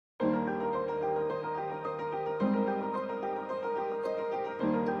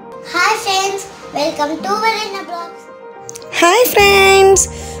Hi friends, welcome to Varina Vlogs. Hi friends,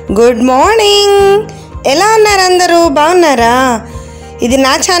 good morning. ఎలా ఉన్నారు అందరూ? బాగున్నారా? ఇది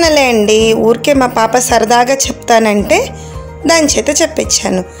నా ఛానలే అండి. ఊరికే మా పాప సరదాగా చెప్తానంటే దాని చేత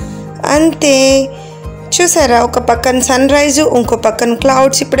చెప్పించాను అంతే. చూసారా, ఒక పక్కన సన్ రైజు, ఇంకో పక్కన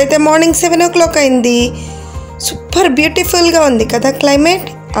క్లౌడ్స్. ఇప్పుడైతే మార్నింగ్ 7 o'clock అయింది. సూపర్ బ్యూటిఫుల్గా ఉంది కదా క్లైమేట్.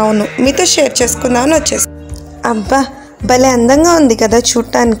 అవును, మీతో షేర్ చేసుకుందామని వచ్చేసి. అబ్బా, భలే అందంగా ఉంది కదా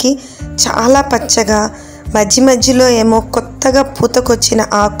చూడటానికి. చాలా పచ్చగా, మధ్య మధ్యలో ఏమో కొత్తగా పూతకొచ్చిన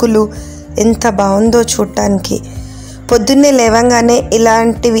ఆకులు. ఎంత బాగుందో చూడటానికి. పొద్దున్నే లేవంగానే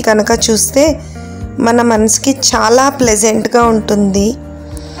ఇలాంటివి కనుక చూస్తే మన మనసుకి చాలా ప్లెజెంట్గా ఉంటుంది.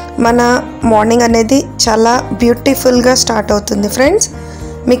 మన మార్నింగ్ అనేది చాలా బ్యూటిఫుల్గా స్టార్ట్ అవుతుంది ఫ్రెండ్స్.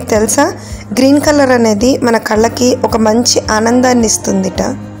 మీకు తెలుసా, గ్రీన్ కలర్ అనేది మన కళ్ళకి ఒక మంచి ఆనందాన్ని ఇస్తుందిట.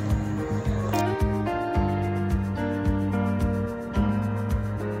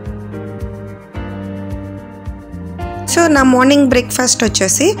 సో నా మార్నింగ్ బ్రేక్ఫాస్ట్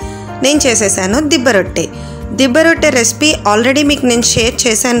వచ్చేసి నేను చేసేసాను దిబ్బ రొట్టె రెసిపీ ఆల్రెడీ మీకు నేను షేర్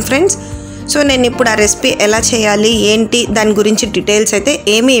చేశాను ఫ్రెండ్స్. సో నేను ఇప్పుడు ఆ రెసిపీ ఎలా చేయాలి ఏంటి దాని గురించి డీటెయిల్స్ అయితే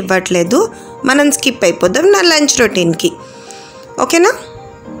ఏమీ ఇవ్వట్లేదు. మనం స్కిప్ అయిపోదాం నా లంచ్ రొటీన్కి. ఓకేనా?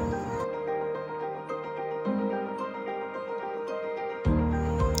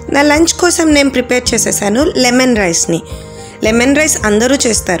 నా లంచ్ కోసం నేను ప్రిపేర్ చేసేసాను లెమన్ రైస్ని. లెమన్ రైస్ అందరూ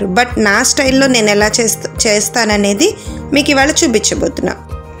చేస్తారు, బట్ నా స్టైల్లో నేను ఎలా చేస్తాననేది మీకు ఇవాళ చూపించబోతున్నా.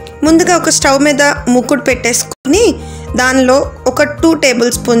 ముందుగా ఒక స్టవ్ మీద మూకుడు పెట్టేసుకుని దానిలో ఒక 2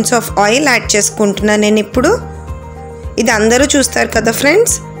 tablespoons ఆఫ్ ఆయిల్ యాడ్ చేసుకుంటున్నాను నేను ఇప్పుడు. ఇది అందరూ చూస్తారు కదా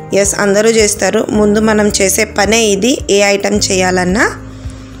ఫ్రెండ్స్. ఎస్, అందరూ చేస్తారు. ముందు మనం చేసే పనే ఇది, ఏ ఐటెం చేయాలన్నా.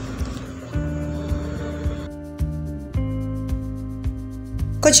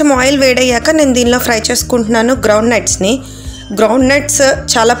 కొంచెం ఆయిల్ వేడయ్యాక నేను దీనిలో ఫ్రై చేసుకుంటున్నాను గ్రౌండ్ నట్స్ని. గ్రౌండ్ నట్స్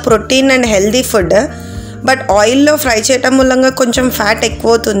చాలా protein and healthy food, but ఆయిల్లో ఫ్రై చేయటం మూలంగా కొంచెం ఫ్యాట్ ఎక్కువ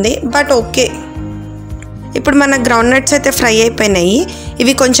అవుతుంది, బట్ ఓకే. ఇప్పుడు మన గ్రౌండ్ నట్స్ అయితే ఫ్రై అయిపోయినాయి.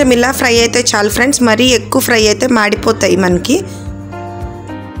 ఇవి కొంచెం ఇలా ఫ్రై అయితే చాలు ఫ్రెండ్స్. మరీ ఎక్కువ ఫ్రై అయితే మాడిపోతాయి మనకి.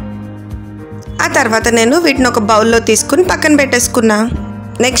 ఆ తర్వాత నేను వీటిని ఒక బౌల్లో తీసుకుని పక్కన పెట్టేసుకున్నా.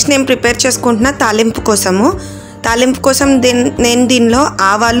 నెక్స్ట్ నేను ప్రిపేర్ చేసుకుంటున్నా తాలింపు కోసం నేను దీనిలో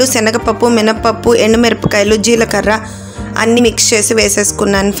ఆవాలు, శనగపప్పు, మినపప్పు, ఎండుమిరపకాయలు, జీలకర్ర అన్నీ మిక్స్ చేసి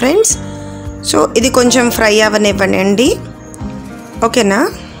వేసేసుకున్నాను ఫ్రెండ్స్. సో ఇది కొంచెం ఫ్రై అవ్వనివ్వండి, ఓకేనా?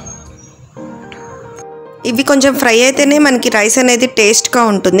 ఇవి కొంచెం ఫ్రై అయితేనే మనకి రైస్ అనేది టేస్ట్గా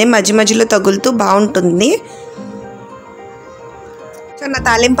ఉంటుంది, మధ్య మధ్యలో తగులుతూ బాగుంటుంది. సో నా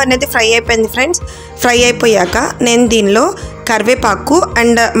తాలింపు అనేది ఫ్రై అయిపోయింది ఫ్రెండ్స్. ఫ్రై అయిపోయాక నేను దీనిలో కరివేపాకు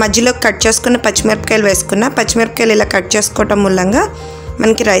అండ్ మధ్యలో కట్ చేసుకున్న పచ్చిమిరపకాయలు వేసుకున్నా. పచ్చిమిరపకాయలు ఇలా కట్ చేసుకోవటం మూలంగా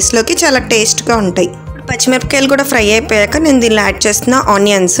మనకి రైస్లోకి చాలా టేస్ట్గా ఉంటాయి. పచ్చిమిరపకాయలు కూడా ఫ్రై అయిపోయాక నేను దీనిలో యాడ్ చేస్తున్న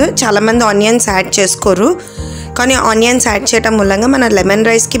ఆనియన్స్. చాలామంది ఆనియన్స్ యాడ్ చేసుకోరు, కానీ ఆనియన్స్ యాడ్ చేయటం మూలంగా మన లెమన్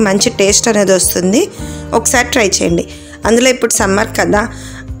రైస్కి మంచి టేస్ట్ అనేది వస్తుంది. ఒకసారి ట్రై చేయండి. అందులో ఇప్పుడు సమ్మర్ కదా,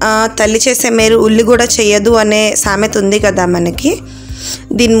 తల్లి చేసే మేరు ఉల్లి కూడా చేయదు అనే సామెత ఉంది కదా మనకి.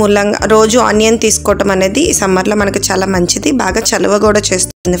 దీని మూలంగా రోజు ఆనియన్ తీసుకోవటం అనేది ఈ సమ్మర్లో మనకి చాలా మంచిది, బాగా చలువ కూడా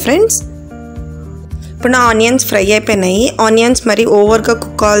చేస్తుంది ఫ్రెండ్స్. ఇప్పుడు నా ఆనియన్స్ ఫ్రై అయిపోయినాయి. ఆనియన్స్ మరి ఓవర్గా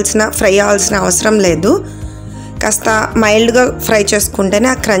ఫ్రై అవ్వాల్సిన అవసరం లేదు. కాస్త మైల్డ్గా ఫ్రై చేసుకుంటేనే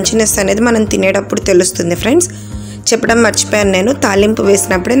ఆ క్రంచినెస్ అనేది మనం తినేటప్పుడు తెలుస్తుంది ఫ్రెండ్స్. చెప్పడం మర్చిపోయాను, నేను తాలింపు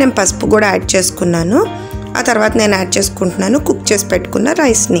వేసినప్పుడే నేను పసుపు కూడా యాడ్ చేసుకున్నాను. ఆ తర్వాత నేను యాడ్ చేసుకుంటున్నాను కుక్ చేసి పెట్టుకున్న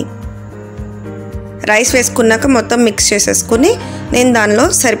రైస్ని. రైస్ వేసుకున్నాక మొత్తం మిక్స్ చేసేసుకుని నేను దానిలో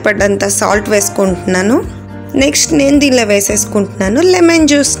సరిపడ్డంత సాల్ట్ వేసుకుంటున్నాను. నెక్స్ట్ నేను దీనిలో వేసేసుకుంటున్నాను లెమన్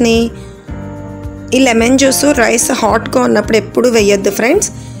జ్యూస్ని. ఈ లెమన్ జ్యూస్ రైస్ హాట్గా ఉన్నప్పుడు ఎప్పుడు వేయొద్దు ఫ్రెండ్స్,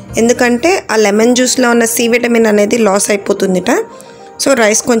 ఎందుకంటే ఆ లెమన్ జ్యూస్లో ఉన్న సి విటమిన్ అనేది లాస్ అయిపోతుందిట. సో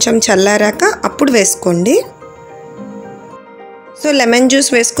రైస్ కొంచెం చల్లారాక అప్పుడు వేసుకోండి. సో లెమన్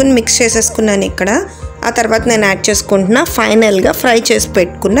జ్యూస్ వేసుకుని మిక్స్ చేసేసుకున్నాను ఇక్కడ. ఆ తర్వాత నేను యాడ్ చేసుకుంటున్నా ఫైనల్గా ఫ్రై చేసి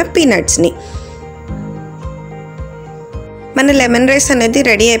పెట్టుకున్న పీనట్స్ని. మన లెమన్ రైస్ అనేది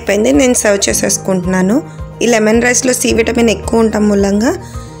రెడీ అయిపోయింది. నేను సర్వ్ చేసేసుకుంటున్నాను. ఈ లెమన్ రైస్లో సి విటమిన్ ఎక్కువ ఉండటం మూలంగా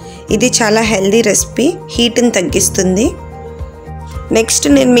ఇది చాలా హెల్దీ రెసిపీ, హీట్ని తగ్గిస్తుంది. నెక్స్ట్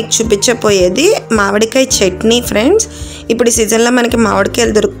నేను మీకు చూపించబోయేది మామిడికాయ చట్నీ ఫ్రెండ్స్. ఇప్పుడు ఈ సీజన్లో మనకి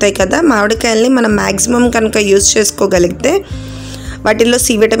మామిడికాయలు దొరుకుతాయి కదా. మామిడికాయల్ని మనం మ్యాక్సిమం కనుక యూజ్ చేసుకోగలిగితే వాటిల్లో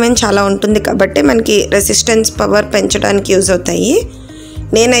సి విటమిన్ చాలా ఉంటుంది కాబట్టి మనకి రెసిస్టెన్స్ పవర్ పెంచడానికి యూజ్ అవుతాయి.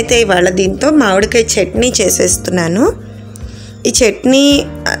 నేనైతే ఇవాళ దీంతో మామిడికాయ చట్నీ చేసేస్తున్నాను. ఈ చట్నీ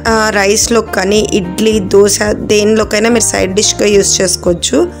రైస్లో కానీ ఇడ్లీ, దోశ దేనిలోకైనా మీరు సైడ్ డిష్గా యూజ్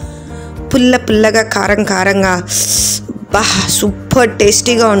చేసుకోవచ్చు. పుల్లగా కారంగా సూపర్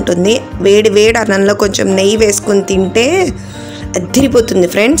టేస్టీగా ఉంటుంది. వేడి అన్నంలో కొంచెం నెయ్యి వేసుకొని తింటే అదిరిపోతుంది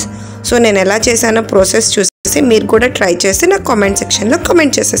ఫ్రెండ్స్. సో నేను ఎలా చేశానో ప్రాసెస్ చూసేసి మీరు కూడా ట్రై చేసి నాకు కామెంట్ సెక్షన్లో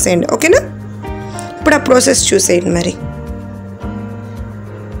కామెంట్ చేసేసేయండి, ఓకేనా? ఇప్పుడు ఆ ప్రాసెస్ చూసేయండి. మరి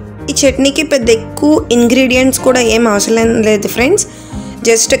ఈ చట్నీకి పెద్ద ఎక్కువ ఇంగ్రీడియంట్స్ కూడా ఏం అవసరం లేదు ఫ్రెండ్స్.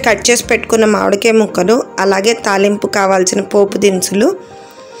 జస్ట్ కట్ చేసి పెట్టుకున్న మామిడికాయ ముక్కలు, అలాగే తాలింపు కావాల్సిన పోపు దినుసులు,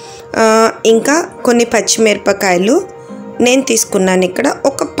 ఇంకా కొన్ని పచ్చిమిరపకాయలు నేను తీసుకున్నాను. ఇక్కడ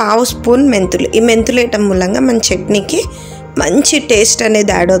ఒక పావు స్పూన్ మెంతులు. ఈ మెంతులు వేయటం మూలంగా మన చట్నీకి మంచి టేస్ట్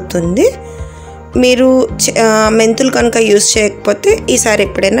అనేది యాడ్ అవుతుంది. మీరు మెంతులు కనుక యూస్ చేయకపోతే ఈసారి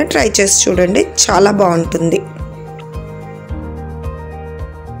ఎప్పుడైనా ట్రై చేసి చూడండి, చాలా బాగుంటుంది.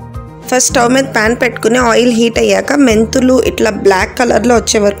 ఫస్ట్ స్టవ్ మీద ప్యాన్ పెట్టుకుని ఆయిల్ హీట్ అయ్యాక మెంతులు ఇట్లా బ్లాక్ కలర్లో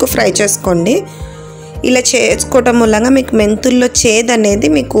వచ్చే వరకు ఫ్రై చేసుకోండి. ఇలా చేసుకోవటం మూలంగా మీకు మెంతుల్లో చేదు అనేది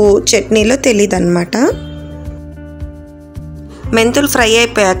మీకు చట్నీలో తెలియదు అనమాట. మెంతులు ఫ్రై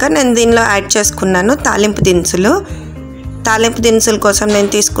అయిపోయాక నేను దీనిలో యాడ్ చేసుకున్నాను తాలింపు దినుసులు. తాలింపు దినుసుల కోసం నేను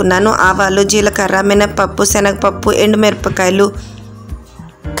తీసుకున్నాను ఆవాలు, జీలకర్ర, మినపప్పు, శనగపప్పు, ఎండుమిరపకాయలు,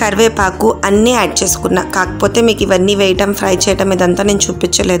 కరివేపాకు అన్నీ యాడ్ చేసుకున్నా. కాకపోతే మీకు ఇవన్నీ వేయటం, ఫ్రై చేయటం ఇదంతా నేను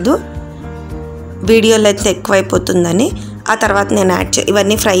చూపించలేదు, వీడియో లెంత్ ఎక్కువైపోతుందని. ఆ తర్వాత నేను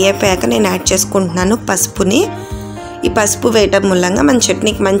ఇవన్నీ ఫ్రై అయిపోయాక నేను యాడ్ చేసుకుంటున్నాను పసుపుని. ఈ పసుపు వేయటం మూలంగా మన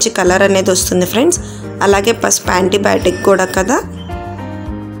చట్నీకి మంచి కలర్ అనేది వస్తుంది ఫ్రెండ్స్. అలాగే పసుపు యాంటీబయాటిక్ కూడా కదా.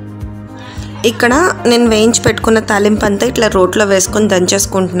 ఇక్కడ నేను వేయించి పెట్టుకున్న తాలింపు అంతా ఇట్లా రోట్లో వేసుకొని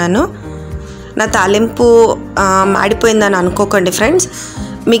దంచేసుకుంటున్నాను. నా తాలింపు మాడిపోయిందని అనుకోకండి ఫ్రెండ్స్,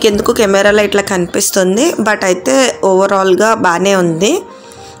 మీకు ఎందుకు కెమెరాలో ఇట్లా కనిపిస్తుంది, బట్ అయితే ఓవరాల్గా బాగానే ఉంది.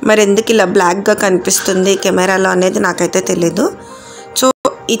 మరి ఎందుకు ఇలా బ్లాక్గా కనిపిస్తుంది కెమెరాలో అనేది నాకైతే తెలీదు. సో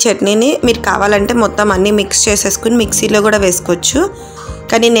ఈ చట్నీని మీరు కావాలంటే మొత్తం అన్నీ మిక్స్ చేసేసుకుని మిక్సీలో కూడా వేసుకోవచ్చు,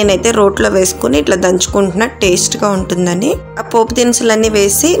 కానీ నేనైతే రోట్లో వేసుకుని ఇట్లా దంచుకుంటున్నా, టేస్ట్గా ఉంటుందని. ఆ పోపు దినుసులన్నీ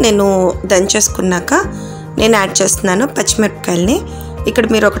వేసి నేను దంచేసుకున్నాక నేను యాడ్ చేస్తున్నాను పచ్చిమిరపకాయలని. ఇక్కడ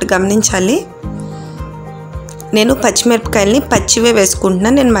మీరు ఒకటి గమనించాలి, నేను పచ్చిమిరపకాయలని పచ్చివే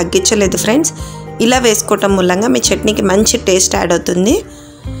వేసుకుంటున్నాను, నేను మగ్గించలేదు ఫ్రెండ్స్. ఇలా వేసుకోవటం మూలంగా మీ చట్నీకి మంచి టేస్ట్ యాడ్ అవుతుంది.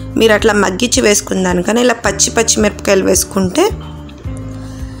 మీరు అట్లా మగ్గించి వేసుకుందాను కానీ ఇలా పచ్చిమిరపకాయలు వేసుకుంటే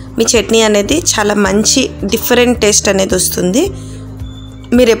మీ చట్నీ అనేది చాలా మంచి డిఫరెంట్ టేస్ట్ అనేది వస్తుంది.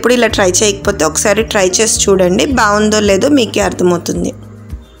 మీరు ఎప్పుడు ఇలా ట్రై చేయకపోతే ఒకసారి ట్రై చేసి చూడండి, బాగుందో లేదో మీకే అర్థమవుతుంది.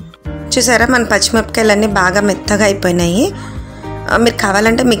 చూసారా, మన పచ్చిమిరపకాయలు అన్నీ బాగా మెత్తగా అయిపోయినాయి. మీరు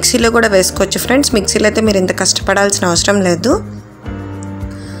కావాలంటే మిక్సీలో కూడా వేసుకోవచ్చు ఫ్రెండ్స్. మిక్సీలో అయితే మీరు ఇంత కష్టపడాల్సిన అవసరం లేదు,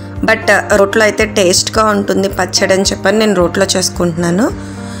 బట్ రోట్లో అయితే టేస్ట్గా ఉంటుంది పచ్చడి అని చెప్పని నేను రోట్లో చేసుకుంటున్నాను.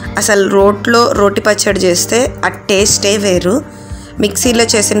 అసలు రోటి పచ్చడి చేస్తే ఆ టేస్టే వేరు. మిక్సీలో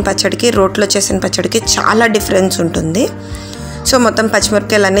చేసిన పచ్చడికి రోట్లో చేసిన పచ్చడికి చాలా డిఫరెన్స్ ఉంటుంది. సో మొత్తం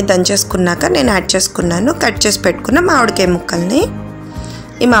పచ్చిమిరపకాయలన్నీ దంచేసుకున్నాక నేను యాడ్ చేసుకున్నాను కట్ చేసి పెట్టుకున్న మామిడికాయ ముక్కల్ని.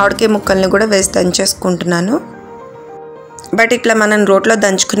 ఈ మామిడికాయ ముక్కల్ని కూడా వేసి దంచేసుకుంటున్నాను. బట్ ఇట్లా మనం రోట్లో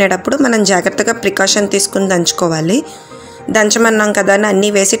దంచుకునేటప్పుడు మనం జాగ్రత్తగా ప్రికాషన్ తీసుకుని దంచుకోవాలి. దంచమన్నాం కదా అని అన్నీ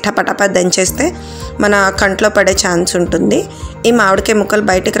వేసి టపటపా దంచేస్తే మన కంట్లో పడే ఛాన్స్ ఉంటుంది. ఈ మామిడికాయ ముక్కలు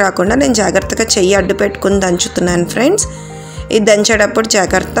బయటకు రాకుండా నేను జాగ్రత్తగా చెయ్యి అడ్డు పెట్టుకుని దంచుతున్నాను ఫ్రెండ్స్. ఇది దంచేటప్పుడు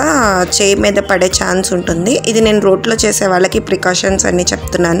జాగ్రత్త, చెయ్యి మీద పడే ఛాన్స్ ఉంటుంది. ఇది నేను రోట్లో చేసే వాళ్ళకి ప్రికాషన్స్ అన్నీ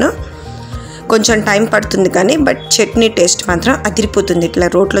చెప్తున్నాను. కొంచెం టైం పడుతుంది కానీ బట్ చట్నీ టేస్ట్ మాత్రం అదిరిపోతుంది ఇట్లా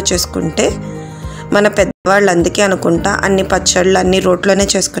రోట్లో చేసుకుంటే. మన పెద్దవాళ్ళు అందుకే అనుకుంటా అన్ని పచ్చళ్ళు అన్నీ రోట్లోనే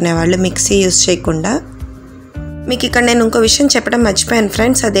చేసుకునేవాళ్ళు, మిక్సీ యూస్ చేయకుండా. మీకు ఇక్కడ నేను ఇంకో విషయం చెప్పడం మర్చిపోయాను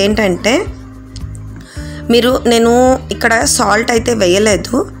ఫ్రెండ్స్. అదేంటంటే నేను ఇక్కడ సాల్ట్ అయితే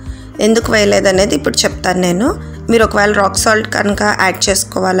వేయలేదు. ఎందుకు వేయలేదు అనేది ఇప్పుడు చెప్తాను నేను. మీరు ఒకవేళ రాక్ సాల్ట్ కనుక యాడ్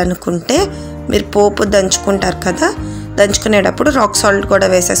చేసుకోవాలనుకుంటే మీరు పోపు దంచుకుంటారు కదా, దంచుకునేటప్పుడు రాక్ సాల్ట్ కూడా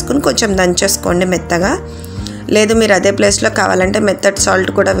వేసేసుకుని కొంచెం దంచేసుకోండి మెత్తగా. లేదు మీరు అదే ప్లేస్లో కావాలంటే మెత్తటి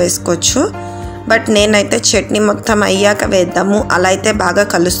సాల్ట్ కూడా వేసుకోవచ్చు. బట్ నేనైతే చట్నీ మొత్తం అయ్యాక వేద్దాము, అలా అయితే బాగా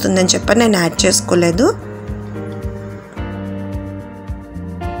కలుస్తుందని చెప్పి నేను యాడ్ చేసుకోలేదు.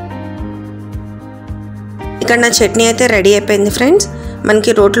 ఇక్కడ నా చట్నీ అయితే రెడీ అయిపోయింది ఫ్రెండ్స్.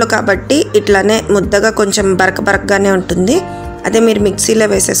 మనకి రోట్లో కాబట్టి ఇట్లానే ముద్దగా కొంచెం బరకగానే ఉంటుంది. అదే మీరు మిక్సీలో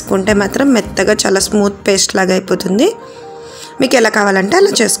వేసేసుకుంటే మాత్రం మెత్తగా చాలా స్మూత్ పేస్ట్ లాగా అయిపోతుంది. మీకు ఎలా కావాలంటే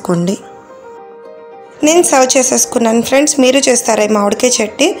అలా చేసుకోండి. నేను సర్వ్ చేసేసుకున్నాను ఫ్రెండ్స్. మీరు చేస్తారా ఈ మామిడికాయ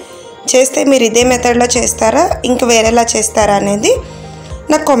చట్నీ? చేస్తే మీరు ఇదే మెథడ్లో చేస్తారా, ఇంకా వేరేలా చేస్తారా అనేది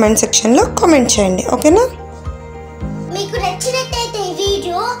నాకు కామెంట్ సెక్షన్లో కామెంట్ చేయండి, ఓకేనా? మీకు నచ్చినట్లయితే ఈ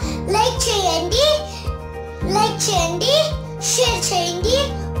వీడియో లైక్ చేయండి, షేర్ చేయండి,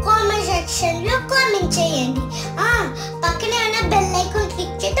 కామెంట్ సెక్షన్లో కామెంట్ చేయండి. పక్కనే ఉన్న బెల్ ఐకాన్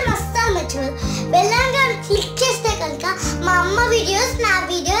క్లిక్ చేస్తే మస్తు మర్చిపోదు. బెల్ ఐకాన్ క్లిక్ చేస్తే కనుక మా అమ్మ వీడియోస్, నా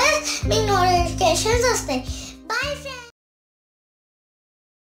వీడియోస్ మీకు నోటిఫికేషన్స్ వస్తాయి. Bye friends.